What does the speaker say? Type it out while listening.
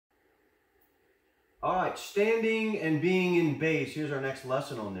All right, standing and being in base. Here's our next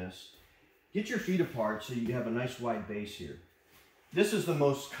lesson on this. Get your feet apart so you have a nice wide base here. This is the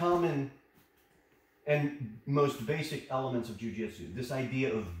most common and most basic elements of jiu-jitsu. This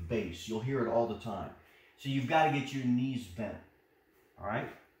idea of base. You'll hear it all the time. So you've got to get your knees bent. All right,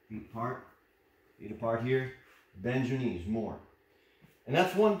 feet apart here. Bend your knees more. And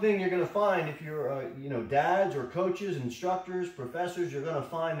that's one thing you're going to find if you're, dads or coaches, instructors, professors. You're going to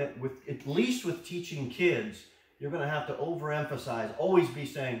find that at least with teaching kids, you're going to have to overemphasize. Always be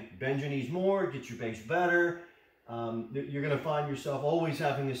saying, bend your knees more, get your base better. You're going to find yourself always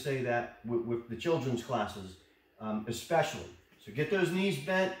having to say that with the children's classes, especially. So get those knees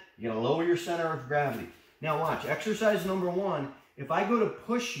bent. You got to lower your center of gravity. Now watch, exercise number 1. If I go to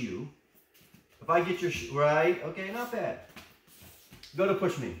push you, if I get your, right, okay, not bad. Go to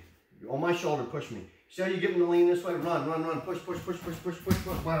push me. On my shoulder, push me. See how you get me to lean this way? Run, run, run. Push, push, push, push, push, push,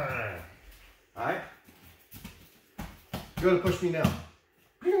 push. All right? Go to push me now.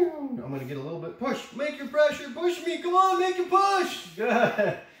 I'm going to get a little bit. Push. Make your pressure. Push me. Come on, make your push.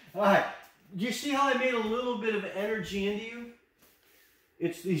 Good. All right. Do you see how I made a little bit of energy into you?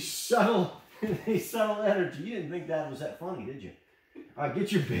 It's these subtle energy. You didn't think that was that funny, did you? All right,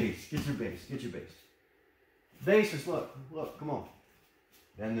 get your base. Get your base. Get your base. Bases, look, come on.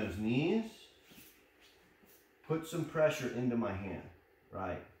 Bend those knees. Put some pressure into my hand,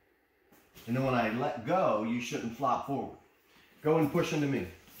 right? And then when I let go, you shouldn't flop forward. Go and push into me.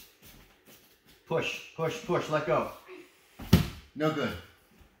 Push, push, push, let go. No good.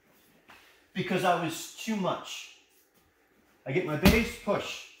 Because I was too much. I get my base,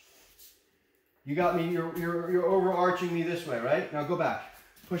 push. You got me, you're overarching me this way, right? Now go back.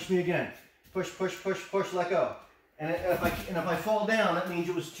 Push me again. Push, push, push, push, let go. And if I fall down, that means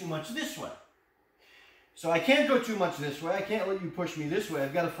it was too much this way. So I can't go too much this way. I can't let you push me this way.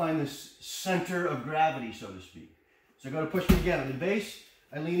 I've got to find this center of gravity, so to speak. So go to push me again. I'm in base.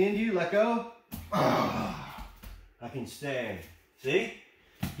 I lean into you, let go. I can stay. See?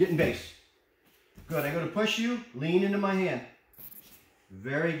 Get in base. Good. I go to push you, lean into my hand.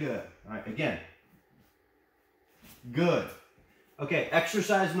 Very good. All right, again. Good. Okay,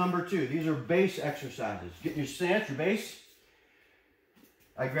 exercise number 2. These are base exercises. Get your stance, your base.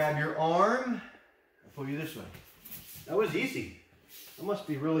 I grab your arm. I pull you this way. That was easy. I must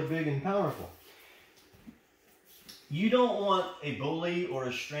be really big and powerful. You don't want a bully or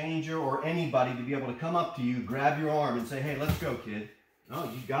a stranger or anybody to be able to come up to you, grab your arm and say, hey, let's go, kid. No,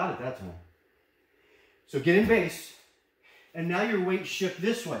 you got it that time. So get in base. And now your weight shift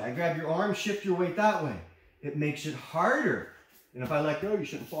this way. I grab your arm, shift your weight that way. It makes it harder. And if I let go, you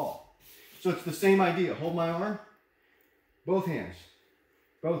shouldn't fall. So it's the same idea. Hold my arm. Both hands.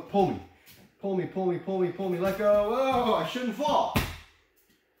 Both. Pull me. Pull me, pull me, pull me, pull me. Let go. Oh, I shouldn't fall.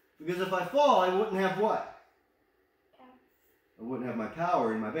 Because if I fall, I wouldn't have what? I wouldn't have my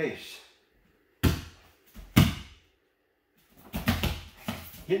power in my base.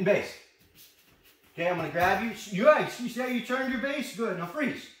 Get in base. Okay, I'm going to grab you. You see how you turned your base? Good. Now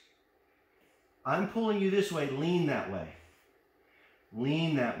freeze. I'm pulling you this way. Lean that way.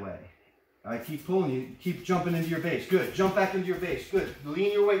 Lean that way. All right, keep pulling you. Keep jumping into your base. Good. Jump back into your base. Good.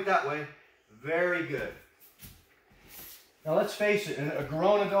 Lean your weight that way. Very good. Now let's face it, a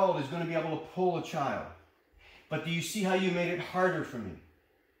grown adult is going to be able to pull a child. But do you see how you made it harder for me?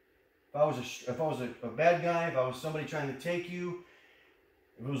 If I was a bad guy, if I was somebody trying to take you,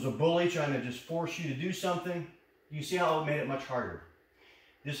 if it was a bully trying to just force you to do something, do you see how it made it much harder?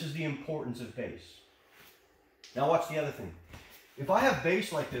 This is the importance of base. Now watch the other thing. If I have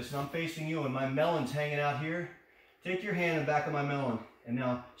base like this and I'm facing you and my melon's hanging out here, take your hand in the back of my melon and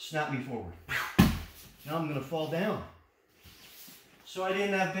now snap me forward. Now I'm going to fall down. So I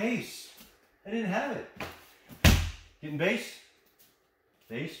didn't have base. I didn't have it. Get in base.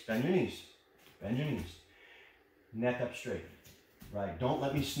 Base. Bend your knees. Bend your knees. Neck up straight. Right. Don't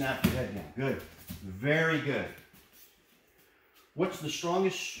let me snap your head down. Good. Very good. What's the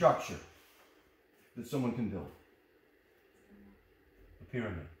strongest structure that someone can build? A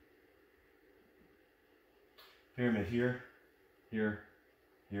pyramid. Pyramid here, here,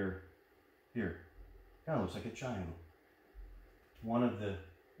 here, here. Kind of looks like a triangle. One of the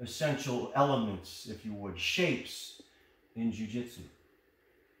essential elements, if you would, shapes in jiu-jitsu.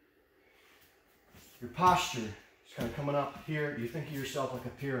 Your posture is kind of coming up here. You think of yourself like a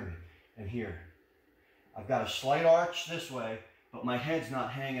pyramid. And here. I've got a slight arch this way, but my head's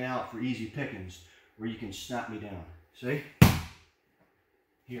not hanging out for easy pickings where you can snap me down. See?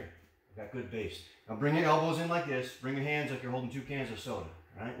 Here. I've got good base. Now bring your elbows in like this. Bring your hands like you're holding 2 cans of soda.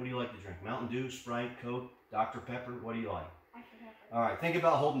 All right? What do you like to drink? Mountain Dew, Sprite, Coke, Dr. Pepper? What do you like? All right, think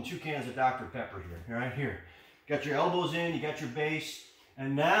about holding 2 cans of Dr. Pepper here, right here. Got your elbows in, you got your base,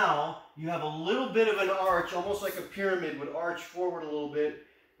 and now you have a little bit of an arch, almost like a pyramid would arch forward a little bit,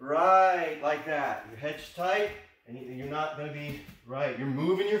 right like that. Your head's tight, and you're not gonna be, right, you're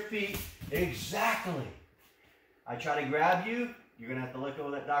moving your feet exactly. I try to grab you, you're gonna have to let go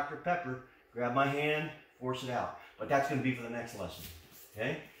of that Dr. Pepper, grab my hand, force it out. But that's gonna be for the next lesson,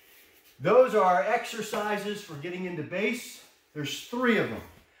 okay? Those are our exercises for getting into base. There's 3 of them.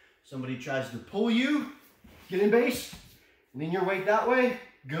 Somebody tries to pull you, get in base, lean your weight that way,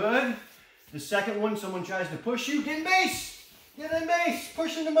 good. The second one, someone tries to push you, get in base,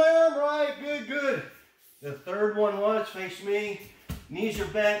 push into my arm, right, good, good. The third one was, face me, knees are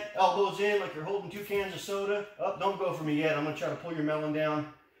bent, elbows in like you're holding 2 cans of soda. Oh, don't go for me yet, I'm gonna try to pull your melon down.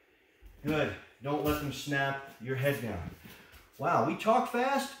 Good, don't let them snap your head down. Wow, we talk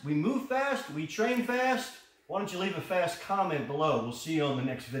fast, we move fast, we train fast. Why don't you leave a fast comment below? We'll see you on the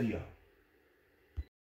next video.